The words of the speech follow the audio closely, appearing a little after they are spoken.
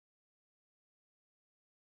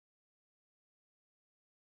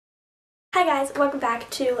Hi guys, welcome back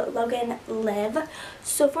to Loghan Live.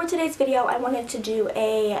 So for today's video, I wanted to do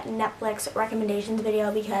a Netflix recommendations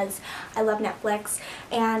video because I love Netflix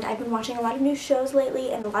and I've been watching a lot of new shows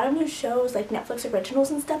lately, and a lot of new shows like Netflix originals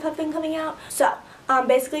and stuff have been coming out. So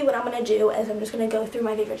basically what I'm going to do is I'm just going to go through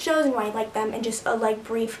my favorite shows and why I like them and just a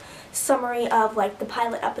brief summary of the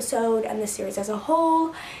pilot episode and the series as a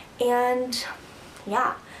whole. And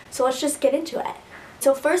yeah, so let's just get into it.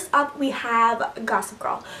 So first up we have Gossip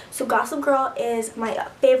Girl. So Gossip Girl is my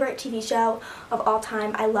favorite TV show of all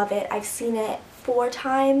time. I love it. I've seen it 4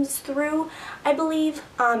 times through, I believe.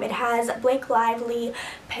 It has Blake Lively,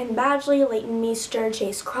 Penn Badgley, Leighton Meester,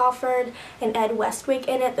 Chase Crawford, and Ed Westwick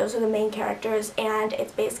in it. Those are the main characters, and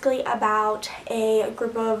it's basically about a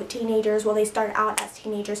group of teenagers, well, they start out as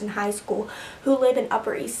teenagers in high school, who live in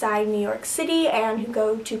Upper East Side, New York City, and who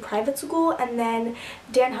go to private school. And then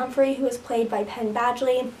Dan Humphrey, who is played by Penn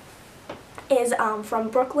Badgley, is from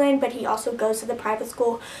Brooklyn, but he also goes to the private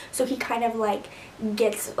school, so he kind of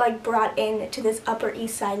gets brought into this Upper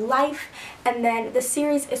East Side life. And then the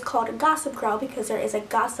series is called Gossip Girl because there is a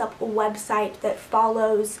gossip website that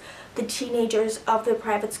follows the teenagers of the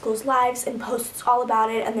private school's lives and posts all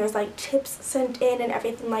about it, and there's tips sent in and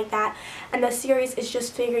everything like that. And the series is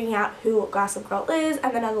just figuring out who Gossip Girl is,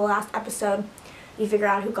 and then on the last episode you figure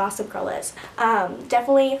out who Gossip Girl is.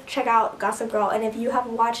 Definitely check out Gossip Girl, and if you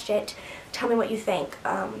haven't watched it, tell me what you think.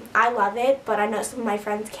 I love it, but I know some of my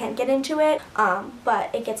friends can't get into it,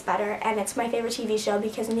 but it gets better, and it's my favorite TV show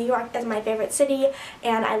because New York is my favorite city,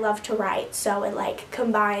 and I love to write, so it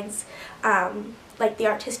combines the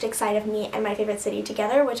artistic side of me and my favorite city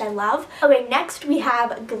together, which I love. Okay, next we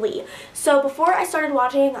have Glee. So before I started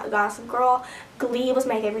watching Gossip Girl, Glee was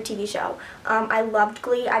my favorite TV show. I loved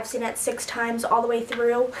Glee. I've seen it 6 times all the way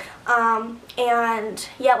through. And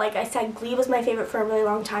yeah, like I said, Glee was my favorite for a really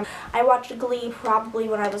long time. I watched Glee probably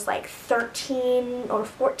when I was 13 or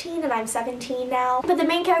 14, and I'm 17 now. But the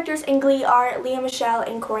main characters in Glee are Leah Michele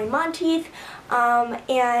and Corey Monteith.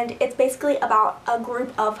 And it's basically about a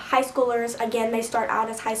group of high schoolers. Again, they start out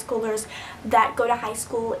as high schoolers that go to high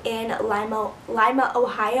school in Lima,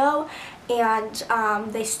 Ohio,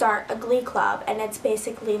 and they start a Glee club, and it's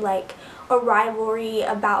basically a rivalry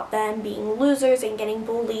about them being losers and getting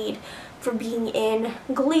bullied for being in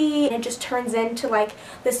Glee, and it just turns into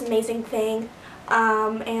this amazing thing.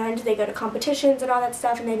 And they go to competitions and all that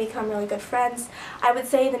stuff, and they become really good friends. I would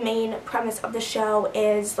say the main premise of the show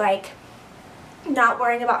is not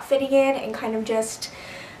worrying about fitting in and kind of just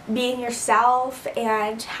being yourself,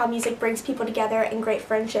 and how music brings people together and great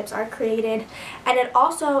friendships are created. And it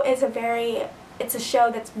also is it's a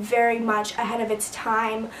show that's very much ahead of its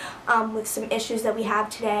time with some issues that we have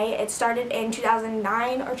today. It started in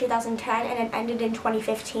 2009 or 2010 and it ended in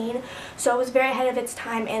 2015, so it was very ahead of its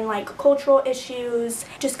time in cultural issues,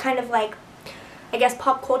 just kind of I guess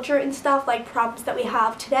pop culture and stuff, problems that we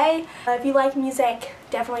have today. If you like music,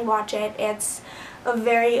 definitely watch it. It's a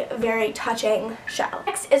very, very touching show.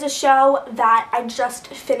 Next is a show that I just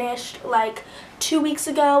finished 2 weeks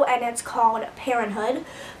ago, and it's called Parenthood.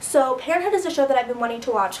 So Parenthood is a show that I've been wanting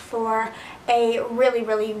to watch for a really,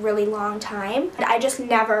 really, really long time. I just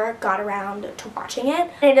never got around to watching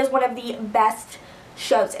it. And it is one of the best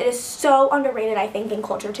shows. It is so underrated, I think, in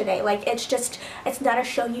culture today. It's not a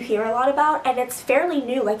show you hear a lot about, and it's fairly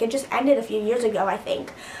new. It just ended a few years ago, I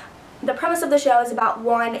think. The premise of the show is about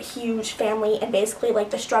one huge family and basically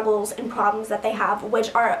the struggles and problems that they have,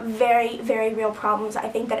 which are very, very real problems. I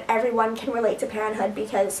think that everyone can relate to parenthood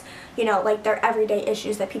because, they're everyday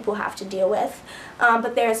issues that people have to deal with.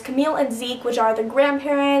 But there's Camille and Zeke, which are the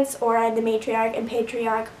grandparents or the matriarch and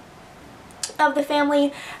patriarch of the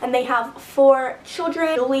family, and they have 4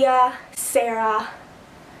 children: Julia, Sarah,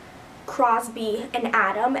 Crosby, and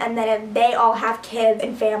Adam. And then they all have kids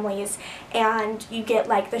and families, and you get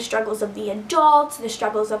the struggles of the adults, the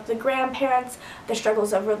struggles of the grandparents, the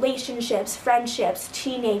struggles of relationships, friendships,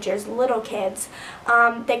 teenagers, little kids.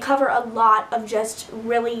 They cover a lot of just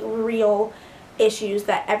really real issues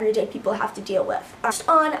that everyday people have to deal with. Next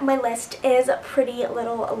on my list is Pretty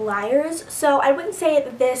Little Liars. So I wouldn't say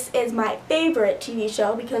that this is my favorite TV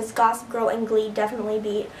show because Gossip Girl and Glee definitely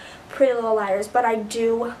beat Pretty Little Liars, but I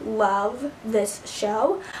do love this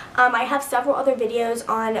show. I have several other videos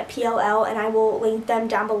on PLL, and I will link them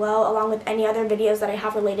down below along with any other videos that I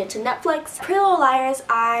have related to Netflix. Pretty Little Liars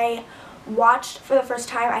I watched for the first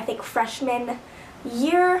time, I think, freshman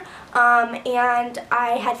year, and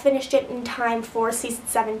I had finished it in time for season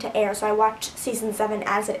 7 to air, so I watched season 7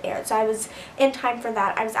 as it aired, so I was in time for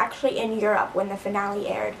that. I was actually in Europe when the finale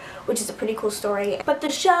aired, which is a pretty cool story. But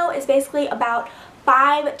the show is basically about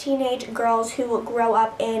 5 teenage girls who grow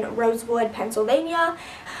up in Rosewood, Pennsylvania,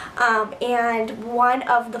 and one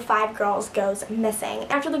of the 5 girls goes missing.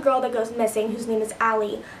 After the girl that goes missing, whose name is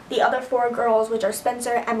Allie, the other 4 girls, which are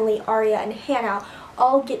Spencer, Emily, Aria, and Hannah,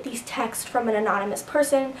 all get these texts from an anonymous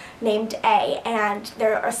person named A, and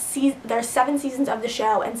there are 7 seasons of the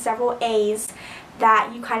show and several A's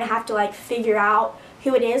that you kind of have to like figure out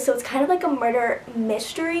who it is. So it's kind of like a murder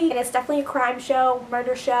mystery, and it's definitely a crime show,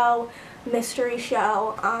 murder show, mystery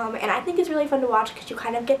show, and I think it's really fun to watch because you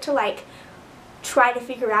kind of get to like try to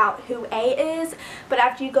figure out who A is, but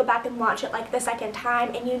after you go back and watch it like the second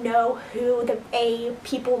time and you know who the A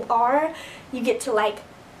people are, you get to like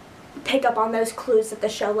pick up on those clues that the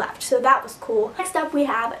show left. So that was cool. Next up we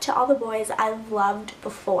have To All the Boys I've Loved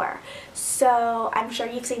Before. So I'm sure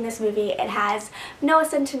you've seen this movie. It has Noah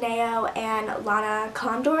Centineo and Lana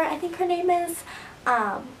Condor, I think her name is.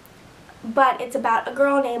 But it's about a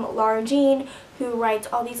girl named Laura Jean who writes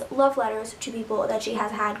all these love letters to people that she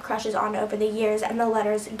has had crushes on over the years, and the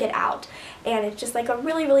letters get out. And it's just like a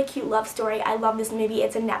really, really cute love story. I love this movie.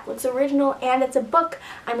 It's a Netflix original, and it's a book.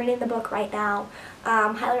 I'm reading the book right now.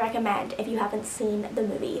 Highly recommend if you haven't seen the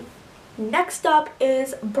movie. Next up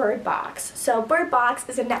is Bird Box. So Bird Box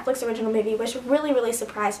is a Netflix original movie, which really, really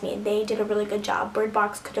surprised me. They did a really good job. Bird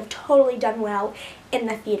Box could have totally done well in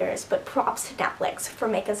the theaters, but props to Netflix for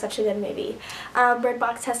making such a good movie. Bird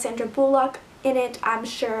Box has Sandra Bullock in it. I'm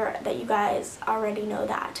sure that you guys already know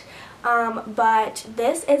that. But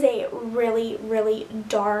this is a really, really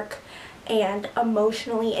dark and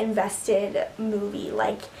emotionally invested movie.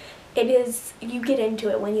 Like, it is, you get into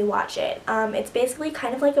it when you watch it. It's basically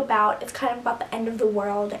kind of about the end of the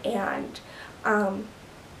world, and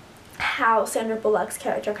how Sandra Bullock's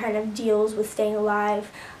character kind of deals with staying alive.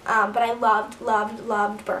 But I loved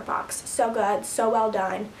Bird Box. So good, so well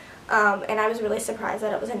done. And I was really surprised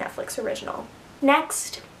that it was a Netflix original.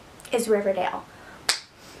 Next is Riverdale.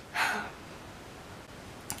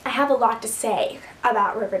 I have a lot to say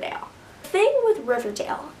about Riverdale. The thing with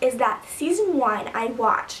Riverdale is that season 1 I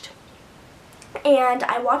watched, and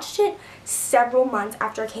I watched it several months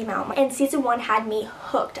after it came out, and season 1 had me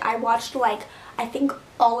hooked. I watched like, I think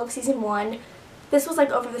all of season 1. This was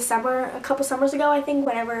like over the summer, a couple summers ago I think,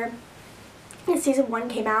 whenever season 1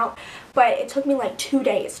 came out, but it took me like 2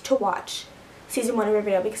 days to watch season 1 of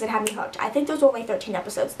Riverdale because it had me hooked. I think there's only 13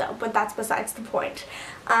 episodes though, but that's besides the point.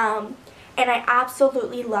 And I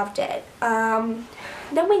absolutely loved it.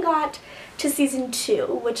 Then we got to season 2,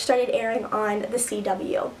 which started airing on the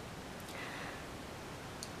CW.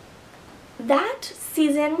 That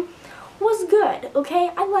season was good, okay?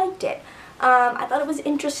 I liked it. I thought it was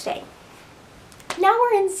interesting. Now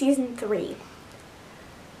we're in season 3.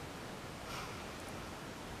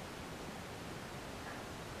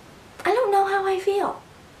 I don't know how I feel.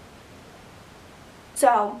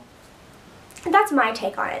 So that's my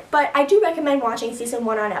take on it, but I do recommend watching season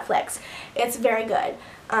 1 on Netflix. It's very good.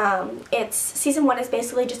 Season 1 is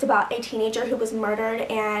basically just about a teenager who was murdered,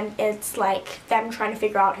 and it's like them trying to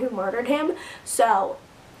figure out who murdered him, so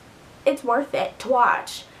it's worth it to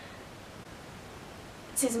watch.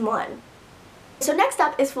 Season 1. So next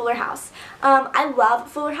up is Fuller House. I love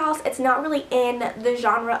Fuller House. It's not really in the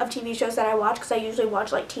genre of TV shows that I watch because I usually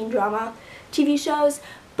watch like teen drama TV shows,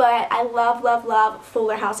 but I love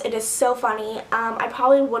Fuller House. It is so funny. I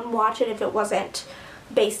probably wouldn't watch it if it wasn't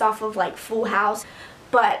based off of like Full House,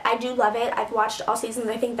 but I do love it. I've watched all seasons.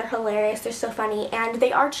 I think they're hilarious. They're so funny, and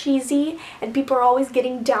they are cheesy, and people are always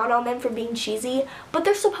getting down on them for being cheesy, but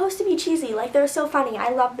they're supposed to be cheesy. Like, they're so funny. I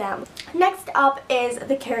love them. Next up is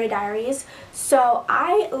The Carrie Diaries. So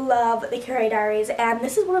I love The Carrie Diaries, and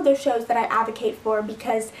this is one of those shows that I advocate for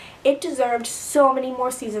because it deserved so many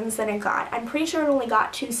more seasons than it got. I'm pretty sure it only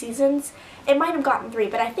got 2 seasons. It might have gotten 3,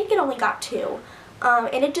 but I think it only got 2.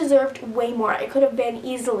 And it deserved way more. It could have been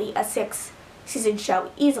easily a 6-season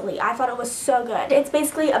show, easily. I thought it was so good. It's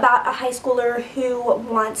basically about a high schooler who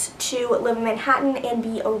wants to live in Manhattan and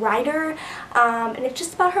be a writer, and it's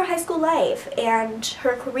just about her high school life and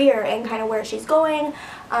her career and kind of where she's going.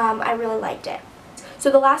 I really liked it. So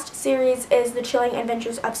the last series is The Chilling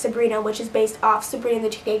Adventures of Sabrina, which is based off Sabrina the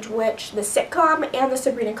Teenage Witch, the sitcom, and the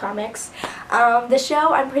Sabrina comics. The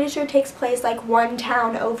show, I'm pretty sure, takes place like one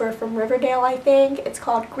town over from Riverdale, I think. It's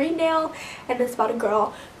called Greendale, and it's about a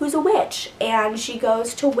girl who's a witch, and she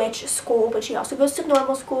goes to witch school, but she also goes to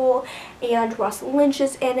normal school, and Russell Lynch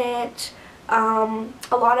is in it.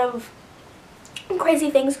 A lot of crazy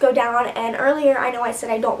things go down, and earlier I know I said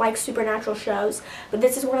I don't like supernatural shows, but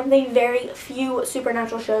this is one of the very few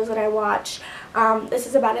supernatural shows that I watch. This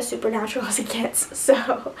is about as supernatural as it gets,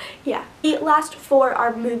 so yeah. The last 4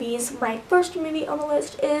 are movies. My first movie on the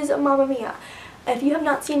list is Mamma Mia. If you have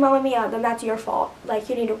not seen Mamma Mia, then that's your fault. Like,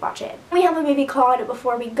 you need to watch it. We have a movie called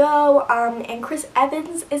Before We Go, and Chris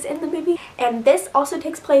Evans is in the movie. And this also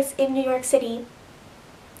takes place in New York City.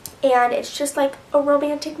 And it's just like a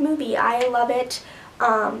romantic movie. I love it.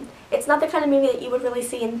 It's not the kind of movie that you would really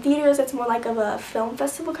see in theaters. It's more like of a film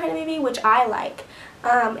festival kind of movie, which I like.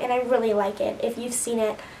 And I really like it. If you've seen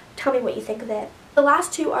it, tell me what you think of it. The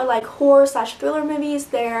last two are like horror/thriller movies.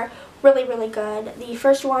 They're really, really good. The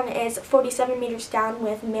first one is 47 Meters Down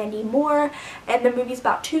with Mandy Moore, and the movie's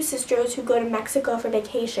about two sisters who go to Mexico for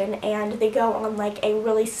vacation, and they go on like a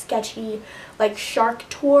really sketchy like shark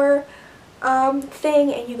tour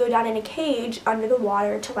thing, and you go down in a cage under the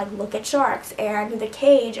water to like look at sharks, and the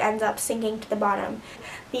cage ends up sinking to the bottom.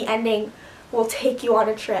 The ending will take you on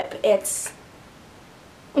a trip. It's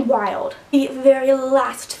wild. The very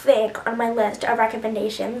last thing on my list of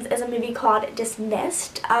recommendations is a movie called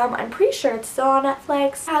Dismissed. I'm pretty sure it's still on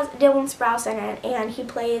Netflix. It has Dylan Sprouse in it, and he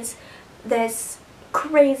plays this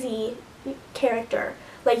crazy character.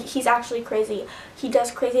 Like, he's actually crazy. He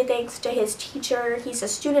does crazy things to his teacher. He's a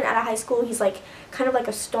student at a high school. He's like kind of like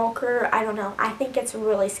a stalker. I don't know. I think it's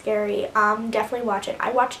really scary. Definitely watch it.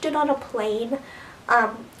 I watched it on a plane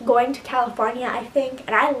going to California, I think,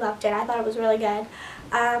 and I loved it. I thought it was really good.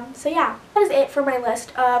 So yeah, that is it for my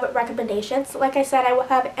list of recommendations. Like I said, I will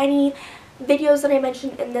have any videos that I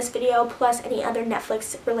mentioned in this video, plus any other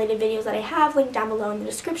Netflix related videos that I have linked down below in the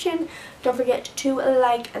description. Don't forget to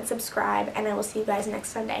like and subscribe, and I will see you guys next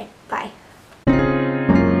Sunday. Bye.